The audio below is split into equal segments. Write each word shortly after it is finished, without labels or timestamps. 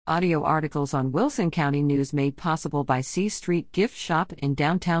Audio articles on Wilson County News made possible by C Street Gift Shop in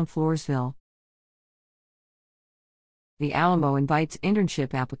downtown Floresville. The Alamo invites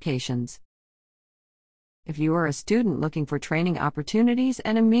internship applications. If you are a student looking for training opportunities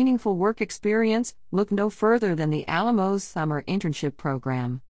and a meaningful work experience, look no further than the Alamo's summer internship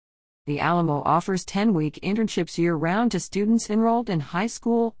program. The Alamo offers 10-week internships year-round to students enrolled in high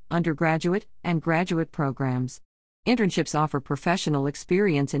school, undergraduate, and graduate programs. Internships offer professional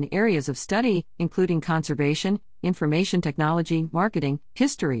experience in areas of study, including conservation, information technology, marketing,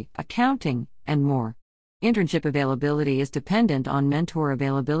 history, accounting, and more. Internship availability is dependent on mentor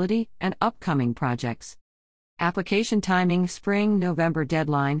availability and upcoming projects. Application timing: spring, November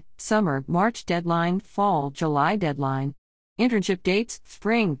deadline, summer, March deadline, fall, July deadline. Internship dates: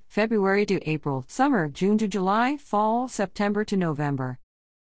 spring, February to April, summer, June to July, fall, September to November.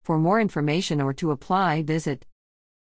 For more information or to apply, visit